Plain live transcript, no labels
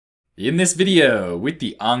In this video with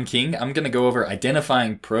the AnKing, I'm going to go over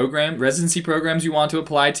identifying residency programs you want to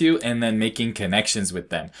apply to and then making connections with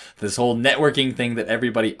them. This whole networking thing that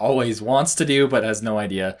everybody always wants to do but has no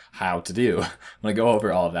idea how to do. I'm going to go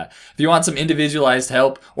over all of that. If you want some individualized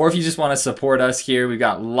help or if you just want to support us here, we've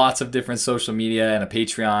got lots of different social media and a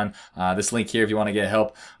Patreon. This link here if you want to get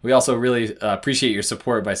help. We also really appreciate your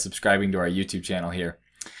support by subscribing to our YouTube channel here.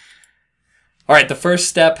 All right, the first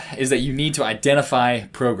step is that you need to identify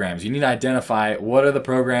programs. You need to identify what are the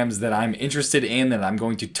programs that I'm interested in that I'm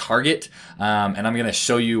going to target, and I'm going to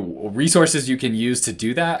show you resources you can use to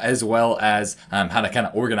do that, as well as how to kind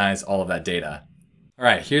of organize all of that data. All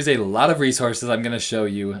right, here's a lot of resources I'm going to show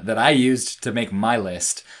you that I used to make my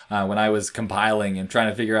list when I was compiling and trying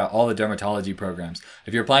to figure out all the dermatology programs.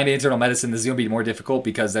 If you're applying to internal medicine, this is going to be more difficult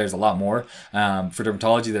because there's a lot more. For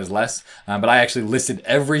dermatology, there's less. But I actually listed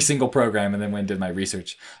every single program and then went and did my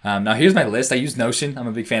research. Now here's my list. I use Notion. I'm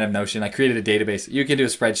a big fan of Notion. I created a database. You can do a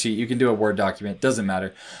spreadsheet. You can do a Word document. Doesn't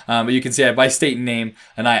matter. But you can see I by state and name,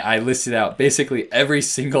 and I listed out basically every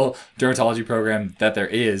single dermatology program that there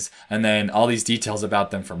is, and then all these details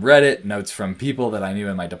about them from Reddit, notes from people that I knew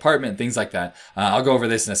in my department, things like that. I'll go over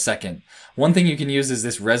this in a second. One thing you can use is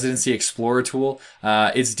this Residency Explorer tool.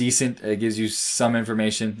 It's decent. It gives you some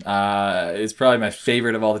information. It's probably my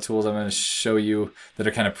favorite of all the tools I'm going to show you that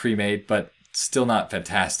are kind of pre-made, but still not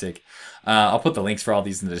fantastic. I'll put the links for all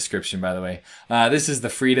these in the description, by the way. This is the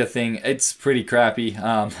Frida thing. It's pretty crappy.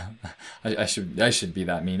 I should be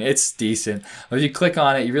that mean. It's decent. But if you click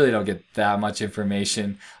on it, you really don't get that much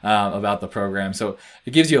information about the program. So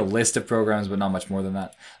it gives you a list of programs, but not much more than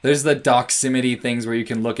that. There's the Doximity things where you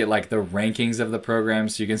can look at like the rankings of the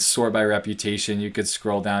programs. So you can sort by reputation. You could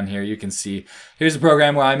scroll down here. You can see here's a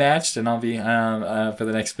program where I matched, and I'll be for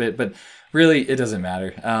the next bit. But really, it doesn't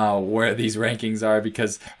matter where these rankings are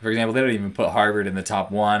because, for example, they don't even put Harvard in the top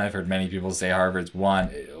 1. I've heard many people say Harvard's 1.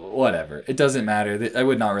 Whatever. It doesn't matter. I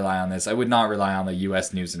would not rely on this. I would not rely on the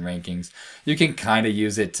U.S. news and rankings. You can kind of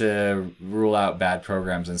use it to rule out bad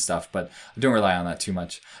programs and stuff, but don't rely on that too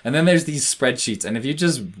much. And then there's these spreadsheets. And if you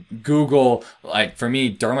just Google, like for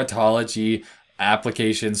me, dermatology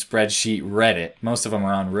application spreadsheet Reddit, most of them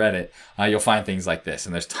are on Reddit, you'll find things like this,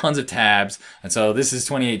 and there's tons of tabs. And so this is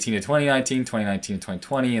 2018 to 2019, 2019 to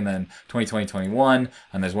 2020, and then 2020 21,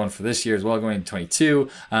 and there's one for this year as well going into 22.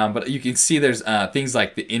 But you can see there's things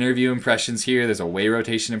like the interview impressions here. There's away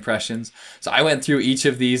rotation impressions. So I went through each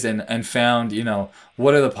of these and found, you know,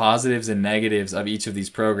 what are the positives and negatives of each of these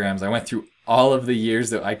programs. I went through all of the years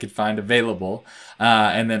that I could find available.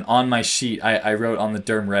 And then on my sheet, I wrote on the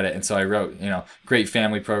Derm Reddit. And so I wrote, you know, great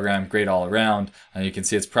family program, great all around. And you can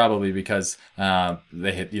see it's probably because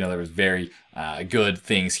they hit, you know, there was very good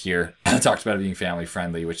things here. I talked about it being family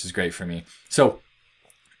friendly, which is great for me. So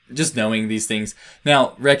just knowing these things.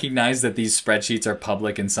 Now, recognize that these spreadsheets are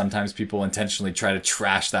public and sometimes people intentionally try to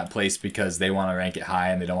trash that place because they want to rank it high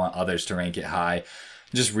and they don't want others to rank it high.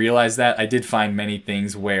 Just realize that. I did find many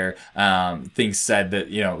things where things said that,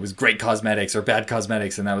 you know, it was great cosmetics or bad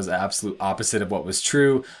cosmetics, and that was the absolute opposite of what was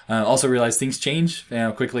true. Also realize things change, you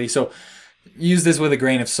know, quickly. So use this with a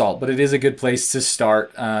grain of salt, but it is a good place to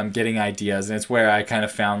start getting ideas, and it's where I kind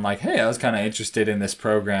of found like, hey, I was kind of interested in this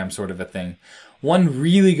program sort of a thing. One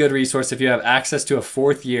really good resource, if you have access to a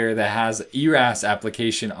 4th year that has ERAS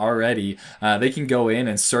application already, they can go in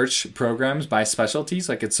and search programs by specialty.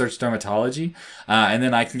 So I could search dermatology, and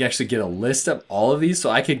then I can actually get a list of all of these. So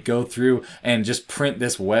I could go through and just print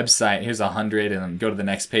this website. Here's 100, and then go to the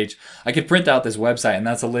next page. I could print out this website, and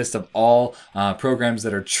that's a list of all programs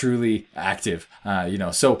that are truly active. You know,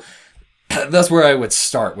 so that's where I would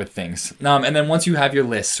start with things. And then once you have your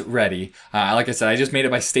list ready, like I said, I just made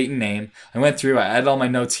it by state and name. I went through, I added all my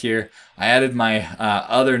notes here. I added my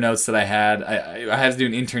other notes that I had. I had to do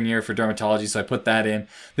an intern year for dermatology, so I put that in.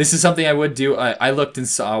 This is something I would do. I looked and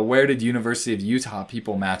saw where did University of Utah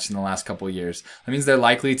people match in the last couple of years. That means they're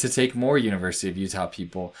likely to take more University of Utah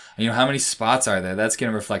people. And, you know, how many spots are there? That's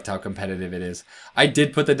going to reflect how competitive it is. I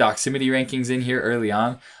did put the Doximity rankings in here early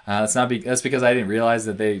on. That's because I didn't realize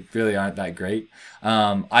that they really aren't that great.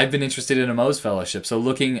 I've been interested in a Mohs fellowship, so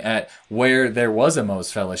looking at where there was a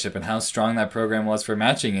Mohs fellowship and how strong that program was for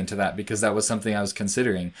matching into that, because that was something I was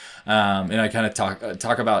considering. And I kind of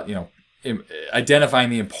talk about, you know, identifying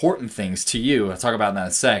the important things to you. I'll talk about that in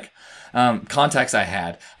a sec. Contacts I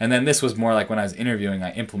had, and then this was more like when I was interviewing,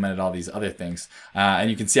 I implemented all these other things,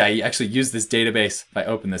 and you can see I actually used this database. If I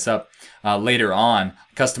open this up, later on,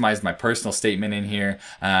 customized my personal statement in here,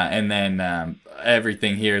 and then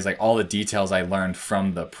everything here is like all the details I learned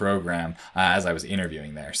from the program as I was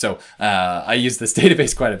interviewing there. So I used this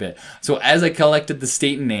database quite a bit. So as I collected the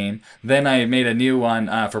state and name, then I made a new one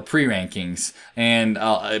for pre-rankings. And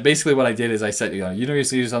basically what I did is I said,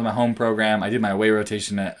 University is on my home program. I did my away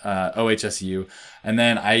rotation at OHSU. And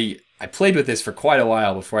then I played with this for quite a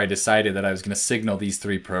while before I decided that I was going to signal these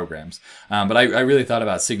 3 programs. But I really thought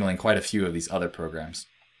about signaling quite a few of these other programs.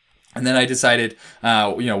 And then I decided,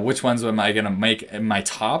 which ones am I going to make in my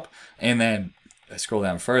top? And then I scroll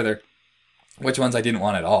down further, which ones I didn't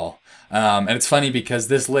want at all. And it's funny because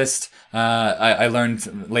this list, I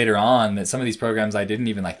learned later on that some of these programs I didn't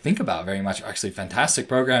even think about very much are actually fantastic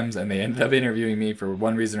programs, and they ended up interviewing me for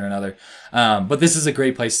one reason or another. But this is a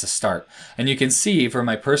great place to start. And you can see for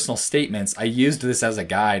my personal statements, I used this as a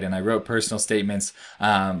guide, and I wrote personal statements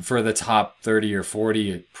for the top 30 or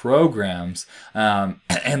 40 programs.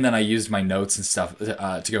 And then I used my notes and stuff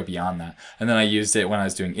to go beyond that. And then I used it when I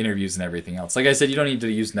was doing interviews and everything else. Like I said, you don't need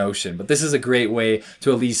to use Notion, but this is a great way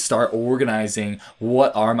to at least start organizing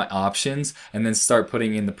what are my options, and then start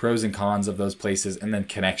putting in the pros and cons of those places, and then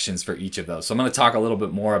connections for each of those. So I'm going to talk a little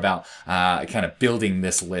bit more about kind of building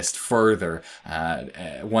this list further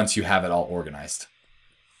once you have it all organized.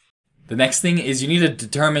 The next thing is you need to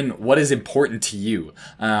determine what is important to you.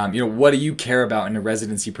 What do you care about in a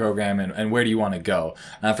residency program, and where do you want to go?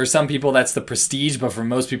 For some people, that's the prestige, but for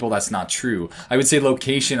most people, that's not true. I would say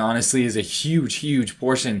location, honestly, is a huge, huge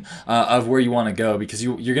portion of where you want to go, because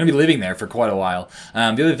you're going to be living there for quite a while. The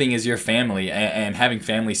other thing is your family and having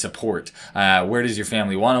family support. Where does your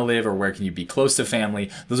family want to live, or where can you be close to family?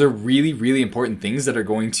 Those are really, really important things that are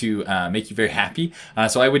going to make you very happy.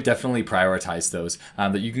 So I would definitely prioritize those.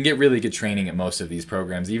 That you can get really good training at most of these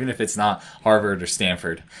programs, even if it's not Harvard or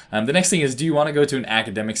Stanford. The next thing is, do you want to go to an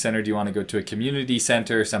academic center? Do you want to go to a community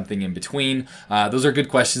center or something in between? Those are good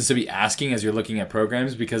questions to be asking as you're looking at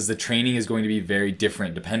programs, because the training is going to be very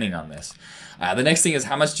different depending on this. The next thing is,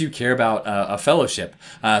 how much do you care about a fellowship?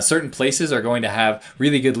 Certain places are going to have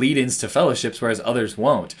really good lead-ins to fellowships, whereas others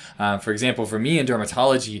won't. For example, for me in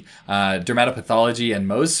dermatology, dermatopathology and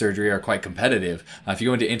Mohs surgery are quite competitive. If you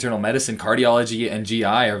go into internal medicine, cardiology and GI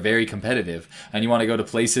are very competitive. And you want to go to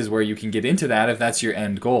places where you can get into that if that's your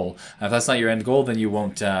end goal. If that's not your end goal, then you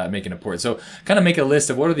won't make it important. So kind of make a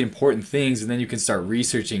list of what are the important things, and then you can start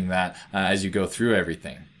researching that as you go through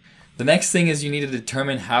everything. The next thing is you need to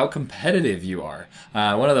determine how competitive you are.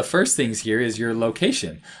 One of the first things here is your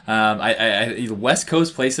location. West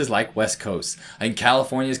Coast places like West Coast. I think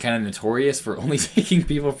California is kind of notorious for only taking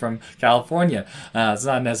people from California. It's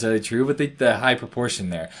not necessarily true, but the high proportion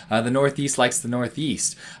there. The Northeast likes the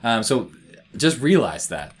Northeast. So just realize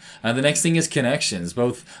that. The next thing is connections,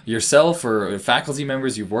 both yourself or faculty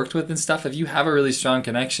members you've worked with and stuff. If you have a really strong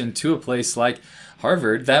connection to a place like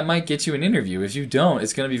Harvard, that might get you an interview. If you don't,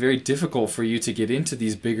 it's going to be very difficult for you to get into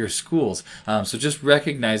these bigger schools. So just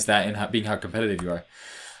recognize that in how competitive you are.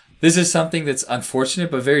 This is something that's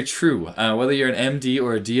unfortunate but very true. Whether you're an MD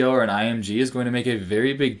or a DO or an IMG is going to make a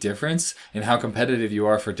very big difference in how competitive you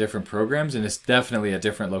are for different programs, and it's definitely at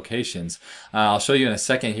different locations. I'll show you in a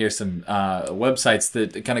second here some websites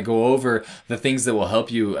that kind of go over the things that will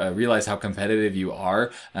help you realize how competitive you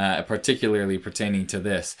are, particularly pertaining to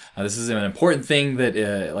this. This is an important thing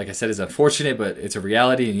that, like I said, is unfortunate, but it's a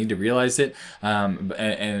reality and you need to realize it,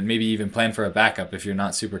 and maybe even plan for a backup if you're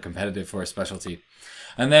not super competitive for a specialty.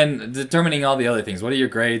 And then determining all the other things. What are your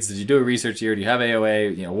grades? Did you do a research year? Do you have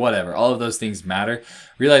AOA? Whatever. All of those things matter.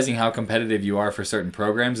 Realizing how competitive you are for certain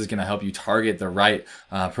programs is going to help you target the right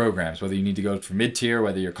programs. Whether you need to go for mid-tier,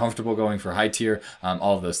 whether you're comfortable going for high-tier,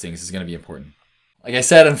 all of those things is going to be important. Like I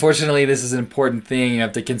said, unfortunately, this is an important thing. You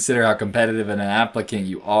have to consider how competitive an applicant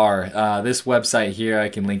you are. This website here, I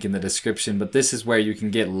can link in the description, but this is where you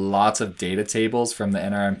can get lots of data tables from the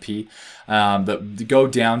NRMP that go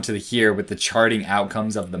down to here with the charting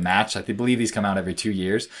outcomes of the match. I believe these come out every 2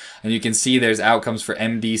 years. And you can see there's outcomes for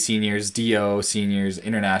MD seniors, DO seniors,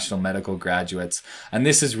 international medical graduates. And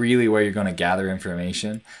this is really where you're going to gather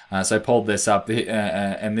information. So I pulled this up,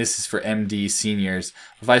 and this is for MD seniors.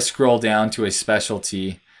 If I scroll down to a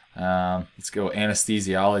specialty, let's go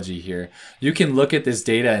anesthesiology here. You can look at this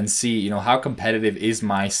data and see, how competitive is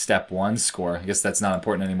my step 1 score. I guess that's not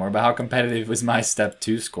important anymore, but how competitive was my step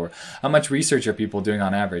 2 score? How much research are people doing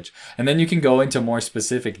on average? And then you can go into more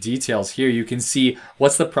specific details here. You can see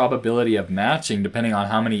what's the probability of matching depending on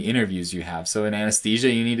how many interviews you have. So in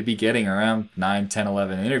anesthesia, you need to be getting around 9, 10,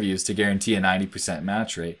 11 interviews to guarantee a 90%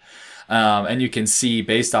 match rate. And you can see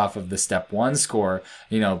based off of the step 1 score,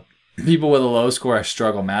 people with a low score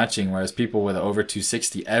struggle matching, whereas people with over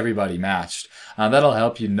 260, everybody matched. That'll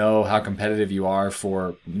help you know how competitive you are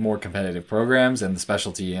for more competitive programs and the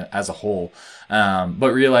specialty as a whole.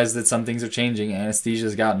 But realize that some things are changing. Anesthesia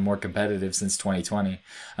has gotten more competitive since 2020.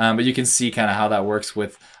 But you can see kind of how that works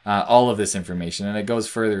with all of this information, and it goes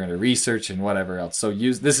further into research and whatever else. So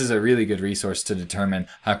this is a really good resource to determine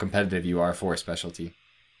how competitive you are for a specialty.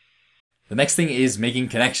 The next thing is making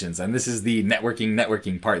connections, and this is the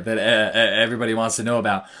networking part that everybody wants to know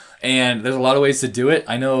about. And there's a lot of ways to do it.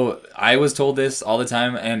 I know I was told this all the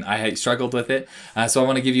time, and I struggled with it. So I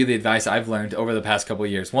want to give you the advice I've learned over the past couple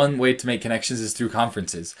of years. One way to make connections is through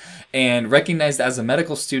conferences. And recognize that as a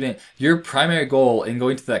medical student, your primary goal in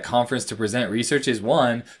going to that conference to present research is,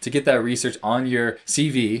 one, to get that research on your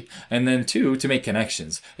CV, and then two, to make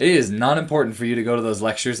connections. It is not important for you to go to those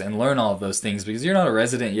lectures and learn all of those things because you're not a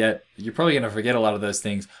resident yet. You're probably going to forget a lot of those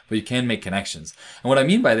things, but you can make connections. And what I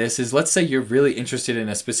mean by this is, let's say you're really interested in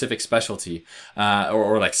a specific specialty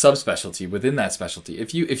or like subspecialty within that specialty.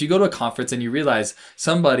 If you go to a conference and you realize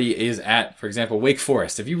somebody is at, for example, Wake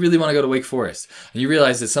Forest, if you really want to go to Wake Forest and you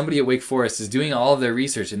realize that somebody at Wake Forest is doing all of their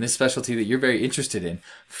research in this specialty that you're very interested in,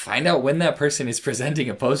 find out when that person is presenting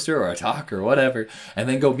a poster or a talk or whatever, and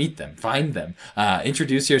then go meet them, find them,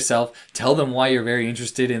 introduce yourself, tell them why you're very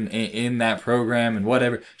interested in that program and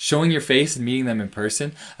whatever. Showing your face and meeting them in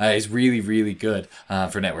person is really, really good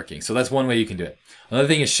for networking. So that's one way you can do it. Another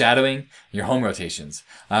thing is shadowing your home rotations.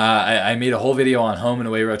 I made a whole video on home and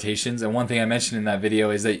away rotations, and one thing I mentioned in that video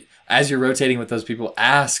is that as you're rotating with those people,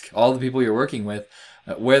 ask all the people you're working with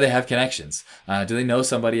where they have connections. Do they know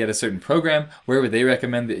somebody at a certain program? Where would they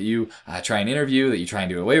recommend that you try and interview, that you try and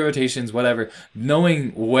do away rotations, whatever.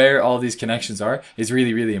 Knowing where all these connections are is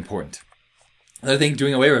really, really important. Another thing,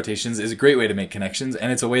 doing away rotations is a great way to make connections,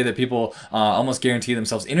 and it's a way that people almost guarantee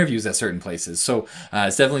themselves interviews at certain places. So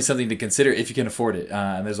it's definitely something to consider if you can afford it.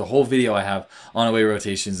 And there's a whole video I have on away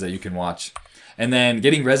rotations that you can watch. And then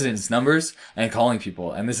getting residents' numbers and calling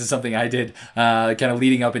people. And this is something I did kind of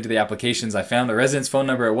leading up into the applications. I found a resident's phone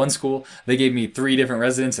number at one school. They gave me 3 different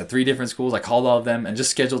residents at 3 different schools. I called all of them and just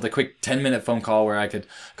scheduled a quick 10-minute phone call where I could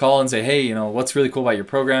call and say, hey, what's really cool about your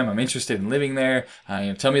program? I'm interested in living there.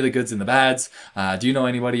 Tell me the goods and the bads. Do you know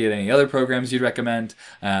anybody at any other programs you'd recommend?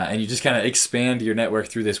 And you just kind of expand your network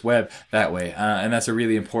through this web that way. And that's a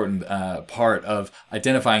really important part of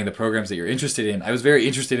identifying the programs that you're interested in. I was very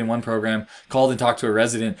interested in one program, called and talked to a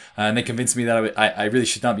resident, and they convinced me that I really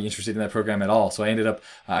should not be interested in that program at all. So I ended up,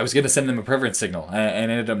 I was going to send them a preference signal and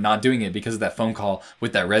ended up not doing it because of that phone call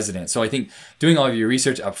with that resident. So I think doing all of your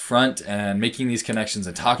research up front and making these connections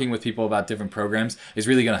and talking with people about different programs is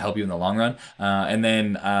really going to help you in the long run. And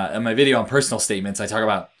then in my video on personal statements, I talk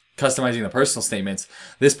about customizing the personal statements.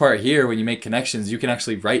 This part here, when you make connections, you can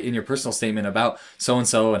actually write in your personal statement about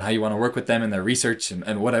so-and-so and how you want to work with them and their research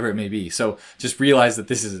and whatever it may be. So just realize that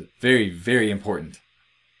this is very, very important.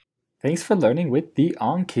 Thanks for learning with the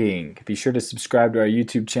AnKing. Be sure to subscribe to our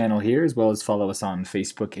YouTube channel here, as well as follow us on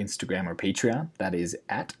Facebook, Instagram, or Patreon. That is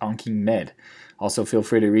at AnKingMed. Also, feel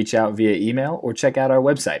free to reach out via email or check out our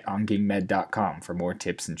website, ankingmed.com, for more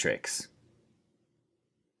tips and tricks.